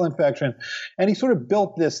 mumps, and rubella infection. And he sort of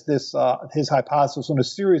built his hypothesis on a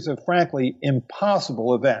series of, frankly,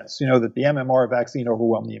 impossible events. That the MMR vaccine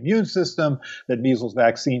overwhelmed the immune system, that measles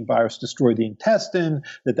vaccine virus destroyed the intestine,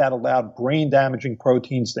 that allowed brain-damaging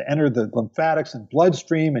proteins to enter the lymphatics and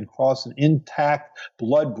bloodstream and cross an intact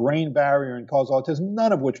blood-brain barrier and cause autism,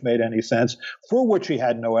 none of which made any sense, for which he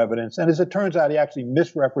had no evidence. And as it turns out, he actually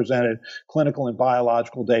misrepresented clinical and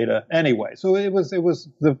biological data anyway. So it was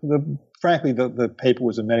frankly, the paper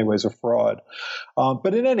was in many ways a fraud.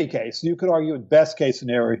 But in any case, you could argue in best case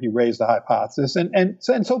scenario, he raised the hypothesis. And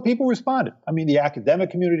so people responded. I mean, the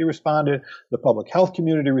academic community responded. The public health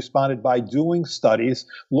community responded by doing studies,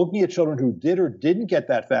 looking at children who did or didn't get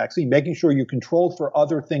that vaccine, making sure you controlled for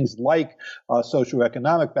other things like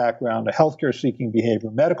socioeconomic background, a healthcare seeking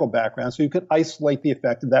behavior, medical background, so you could isolate the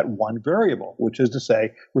effect of that one variable, which is to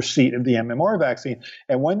say receipt of the MMR vaccine.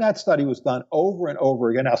 And when that study was done over and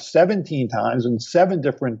over again, now 17 times in 7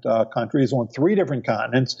 different countries on 3 different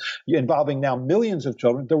continents, involving now millions of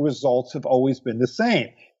children, the results have always been the same.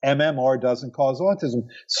 MMR doesn't cause autism.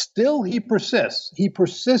 Still, he persists. He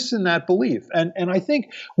persists in that belief. And I think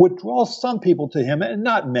what draws some people to him, and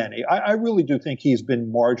not many, I really do think he's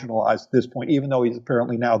been marginalized at this point, even though he's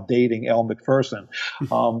apparently now dating Elle Macpherson,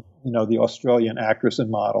 the Australian actress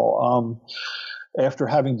and model. After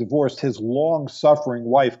having divorced his long-suffering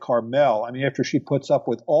wife, Carmel, after she puts up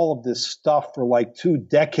with all of this stuff for like 2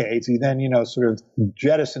 decades, he then, sort of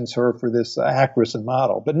jettisons her for this actress and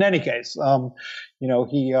model. But in any case,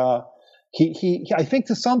 he I think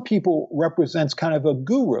to some people represents kind of a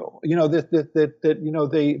guru, he's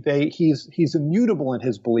immutable in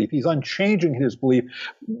his belief. He's unchanging in his belief,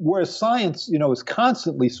 whereas science, is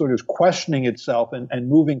constantly sort of questioning itself and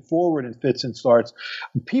moving forward in fits and starts.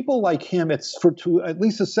 People like him, to at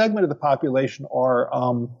least a segment of the population are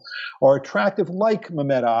attractive, like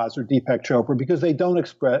Mehmet Oz or Deepak Chopra, because they don't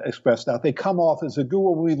express doubt. They come off as a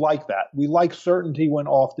guru. We like that. We like certainty when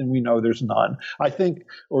often we know there's none. I think,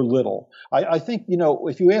 or little. I think,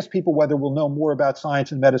 if you ask people whether we'll know more about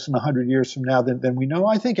science and medicine 100 years from now than we know,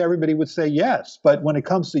 I think everybody would say yes. But when it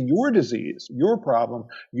comes to your disease, your problem,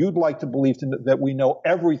 you'd like to believe that we know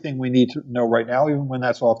everything we need to know right now, even when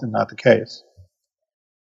that's often not the case.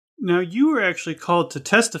 Now, you were actually called to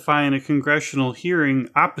testify in a congressional hearing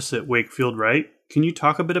opposite Wakefield, right? Can you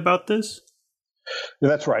talk a bit about this? Yeah,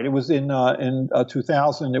 that's right. It was in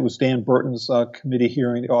 2000. It was Dan Burton's committee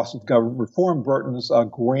hearing, the Office of Government Reform. Burton's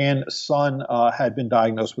grandson had been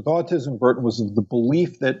diagnosed with autism. Burton was of the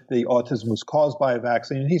belief that the autism was caused by a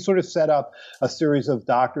vaccine, and he sort of set up a series of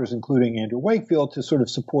doctors, including Andrew Wakefield, to sort of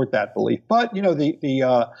support that belief. But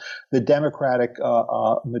the Democratic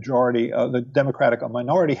majority, the Democratic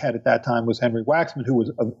minority head at that time was Henry Waxman, who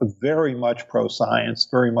was a very much pro-science,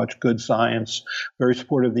 very much good science, very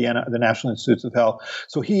supportive of the National Institutes of Health.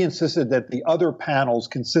 So he insisted that the other panels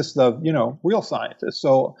consist of, real scientists.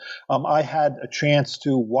 So I had a chance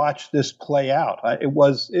to watch this play out. It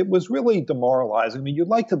was really demoralizing. I mean, you'd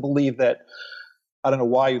like to believe that. I don't know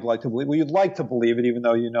why you'd like to believe. Well, you'd like to believe it, even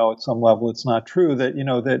though at some level it's not true. That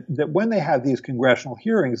that when they have these congressional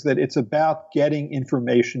hearings, that it's about getting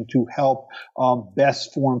information to help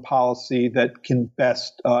best form policy that can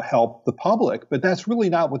best help the public. But that's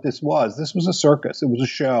really not what this was. This was a circus. It was a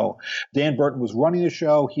show. Dan Burton was running the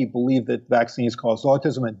show. He believed that vaccines caused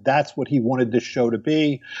autism, and that's what he wanted this show to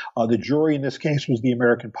be. The jury in this case was the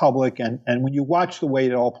American public, and when you watch the way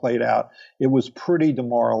it all played out, it was pretty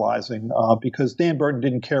demoralizing because Dan Burton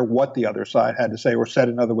didn't care what the other side had to say, or said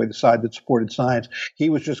another way, the side that supported science. He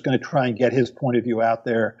was just going to try and get his point of view out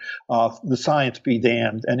there. The science be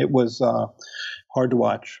damned. And it was hard to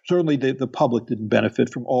watch. Certainly the public didn't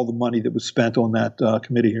benefit from all the money that was spent on that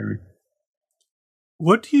committee hearing.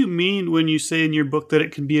 What do you mean when you say in your book that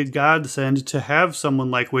it can be a godsend to have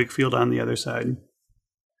someone like Wakefield on the other side?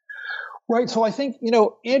 Right. So I think,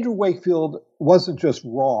 Andrew Wakefield wasn't just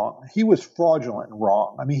wrong. He was fraudulent and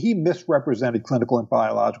wrong. I mean, he misrepresented clinical and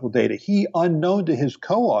biological data. He, unknown to his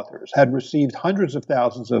co-authors, had received hundreds of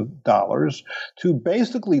thousands of dollars to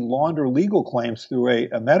basically launder legal claims through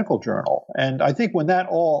a medical journal. And I think when that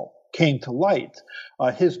all came to light,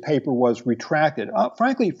 his paper was retracted.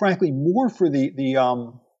 Frankly, more for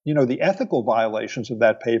the ethical violations of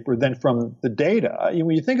that paper than from the data.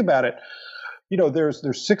 When you think about it,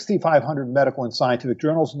 there's 6,500 medical and scientific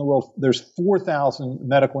journals in the world. There's 4,000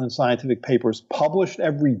 medical and scientific papers published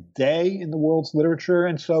every day in the world's literature,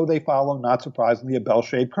 and so they follow, not surprisingly, a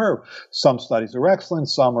bell-shaped curve. Some studies are excellent,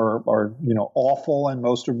 some are awful, and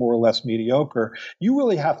most are more or less mediocre. You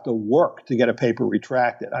really have to work to get a paper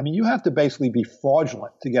retracted. I mean, you have to basically be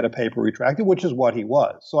fraudulent to get a paper retracted, which is what he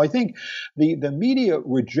was. So I think the media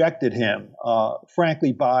rejected him,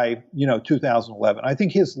 frankly, by 2011. I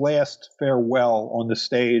think his last farewell on the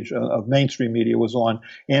stage of mainstream media was on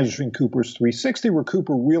Anderson Cooper's 360, where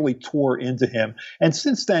Cooper really tore into him. And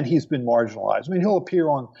since then, he's been marginalized. I mean, he'll appear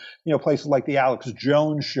on, places like the Alex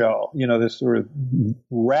Jones show, this sort of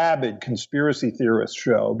rabid conspiracy theorist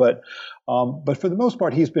show. But for the most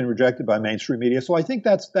part, he's been rejected by mainstream media. So I think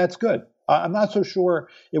that's good. I'm not so sure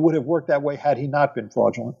it would have worked that way had he not been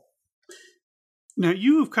fraudulent. Now,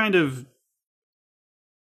 you've kind of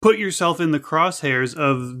put yourself in the crosshairs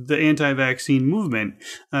of the anti-vaccine movement.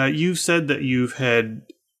 You've said that you've had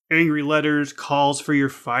angry letters, calls for your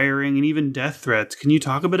firing, and even death threats. Can you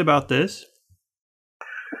talk a bit about this?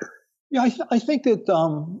 Yeah, I think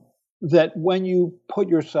that when you put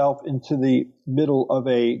yourself into the middle of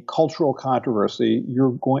a cultural controversy,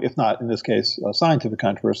 you're going, if not in this case, a scientific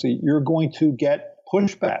controversy, you're going to get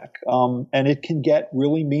pushback, and it can get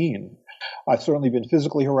really mean. I've certainly been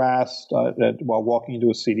physically harassed while walking into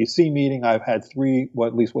a CDC meeting. I've had three,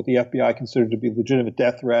 at least what the FBI considered to be legitimate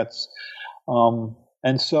death threats.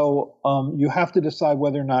 And so you have to decide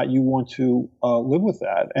whether or not you want to live with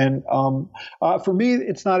that. And for me,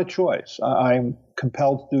 it's not a choice. I'm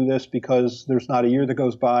compelled to do this because there's not a year that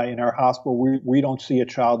goes by in our hospital we don't see a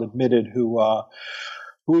child admitted who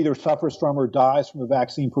either suffers from or dies from a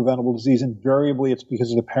vaccine-preventable disease. Invariably, it's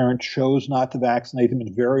because the parent chose not to vaccinate them.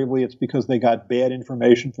 Invariably, it's because they got bad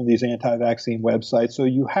information from these anti-vaccine websites. So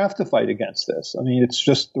you have to fight against this. I mean, it's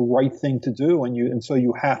just the right thing to do, and so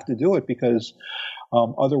you have to do it because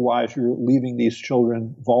Otherwise, you're leaving these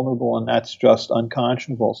children vulnerable, and that's just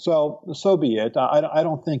unconscionable. So be it. I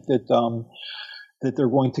don't think that that they're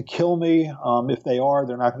going to kill me. If they are,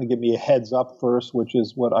 they're not going to give me a heads up first, which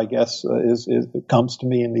is what I guess it comes to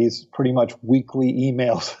me in these pretty much weekly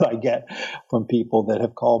emails that I get from people that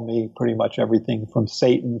have called me pretty much everything from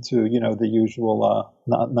Satan to, the usual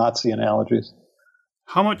Nazi analogies.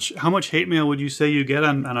 How much hate mail would you say you get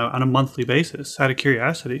on a monthly basis, out of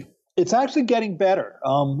curiosity? It's actually getting better.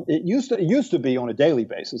 It used to be on a daily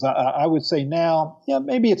basis. I would say now,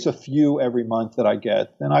 maybe it's a few every month that I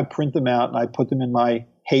get. Then I print them out and I put them in my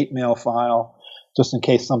hate mail file just in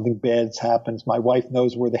case something bad happens. My wife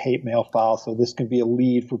knows where the hate mail file, so this can be a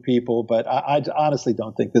lead for people. But I honestly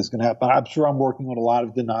don't think this is going to happen. I'm sure I'm working on a lot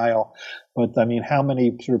of denial. But, I mean, how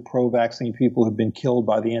many sort of pro-vaccine people have been killed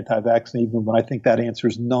by the anti-vaccine movement? I think that answer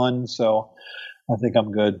is none. So I think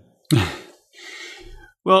I'm good.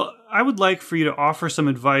 Well, I would like for you to offer some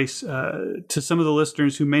advice to some of the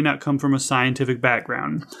listeners who may not come from a scientific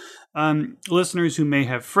background. Listeners who may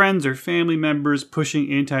have friends or family members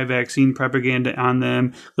pushing anti-vaccine propaganda on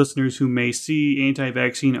them, listeners who may see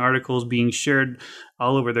anti-vaccine articles being shared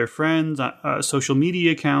all over their friends' social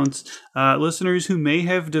media accounts, listeners who may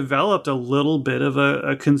have developed a little bit of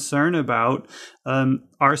a concern about,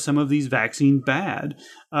 are some of these vaccines bad?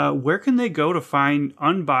 Where can they go to find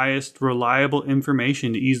unbiased, reliable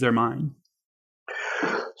information to ease their mind?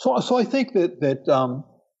 So I think that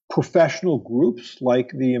professional groups like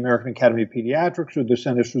the American Academy of Pediatrics or the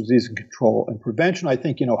Centers for Disease Control and Prevention, I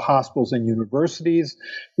think, hospitals and universities,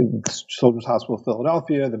 the Children's Hospital of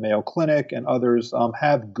Philadelphia, the Mayo Clinic, and others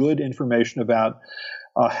have good information about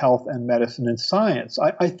health and medicine and science.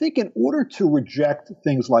 I think in order to reject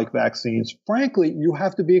things like vaccines, frankly, you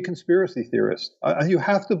have to be a conspiracy theorist. You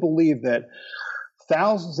have to believe that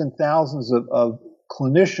thousands and thousands of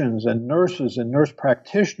clinicians and nurse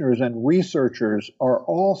practitioners and researchers are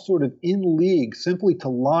all sort of in league simply to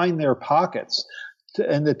line their pockets,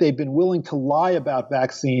 and that they've been willing to lie about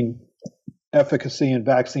vaccine efficacy and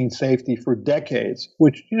vaccine safety for decades,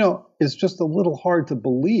 which, is just a little hard to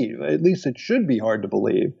believe. At least it should be hard to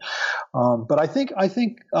believe. But I think,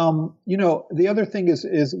 the other thing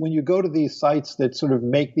is when you go to these sites that sort of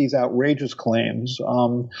make these outrageous claims,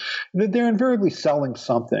 they're invariably selling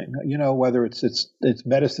something, whether it's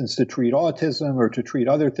medicines to treat autism or to treat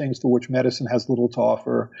other things to which medicine has little to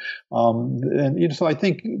offer. So I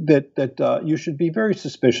think that you should be very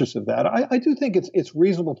suspicious of that. I do think it's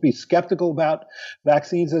reasonable to be skeptical about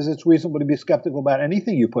vaccines, as it's reasonable to be skeptical about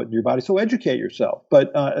anything you put in your body. So educate yourself,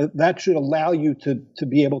 but that should allow you to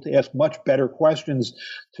be able to ask much better questions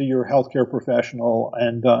to your healthcare professional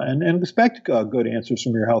and expect good answers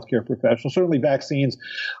from your healthcare professional. Certainly, vaccines,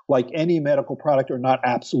 like any medical product, are not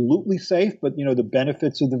absolutely safe, but the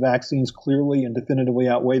benefits of the vaccines clearly and definitively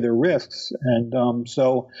outweigh their risks, and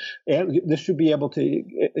so this should be able to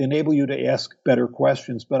enable you to ask better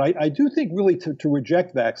questions. But I do think really to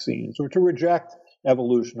reject vaccines or to reject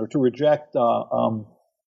evolution or to reject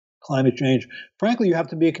climate change, frankly, you have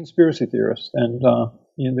to be a conspiracy theorist,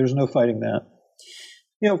 and there's no fighting that.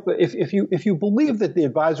 If you believe that the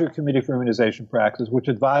Advisory Committee for Immunization Practices, which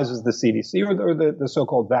advises the CDC, or the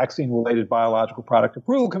so-called Vaccine-Related Biological Product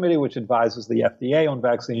Approval Committee, which advises the FDA on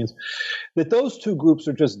vaccines, that those two groups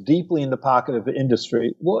are just deeply in the pocket of the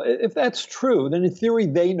industry, well, if that's true, then in theory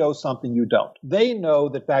they know something you don't. They know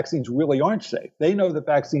that vaccines really aren't safe. They know that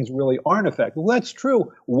vaccines really aren't effective. Well, that's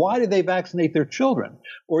true. Why do they vaccinate their children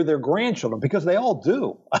or their grandchildren? Because they all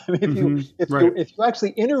do. I mean, if you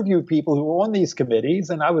actually interview people who are on these committees,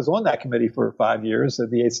 and I was on that committee for 5 years,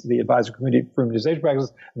 the Advisory Committee for Immunization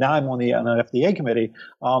Practices. Now I'm on an FDA committee.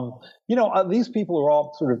 These people are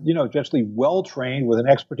all sort of, generally well-trained with an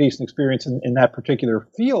expertise and experience in that particular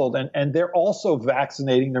field, and they're also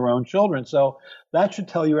vaccinating their own children. So that should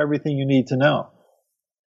tell you everything you need to know.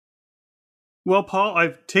 Well, Paul,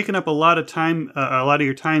 I've taken up a lot of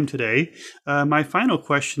your time today. My final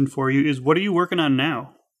question for you is, what are you working on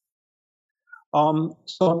now?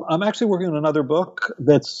 So I'm actually working on another book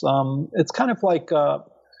that's it's kind of like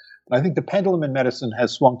I think the pendulum in medicine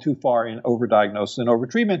has swung too far in overdiagnosis and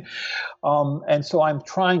overtreatment, and so I'm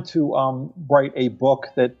trying to write a book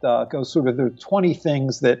that goes sort of, there are 20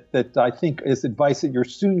 things that I think is advice that you're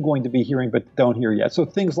soon going to be hearing but don't hear yet. So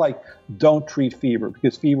things like don't treat fever,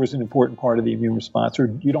 because fever is an important part of the immune response,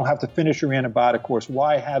 or you don't have to finish your antibiotic course.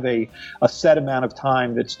 Why have a set amount of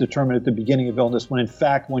time that's determined at the beginning of illness when in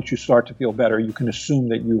fact once you start to feel better you can assume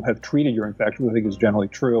that you have treated your infection, which I think is generally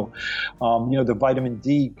true. The vitamin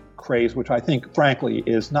D craze, which I think, frankly,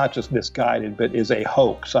 is not just misguided, but is a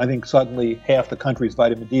hoax. I think suddenly half the country's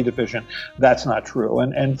vitamin D deficient. That's not true.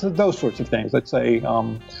 And those sorts of things. Let's say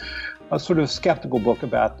a sort of skeptical book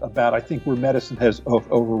about I think where medicine has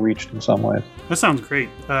overreached in some ways. That sounds great.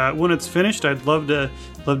 When it's finished, I'd love to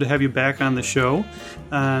have you back on the show.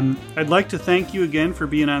 I'd like to thank you again for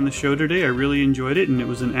being on the show today. I really enjoyed it, and it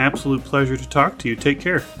was an absolute pleasure to talk to you. Take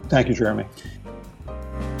care. Thank you, Jeremy.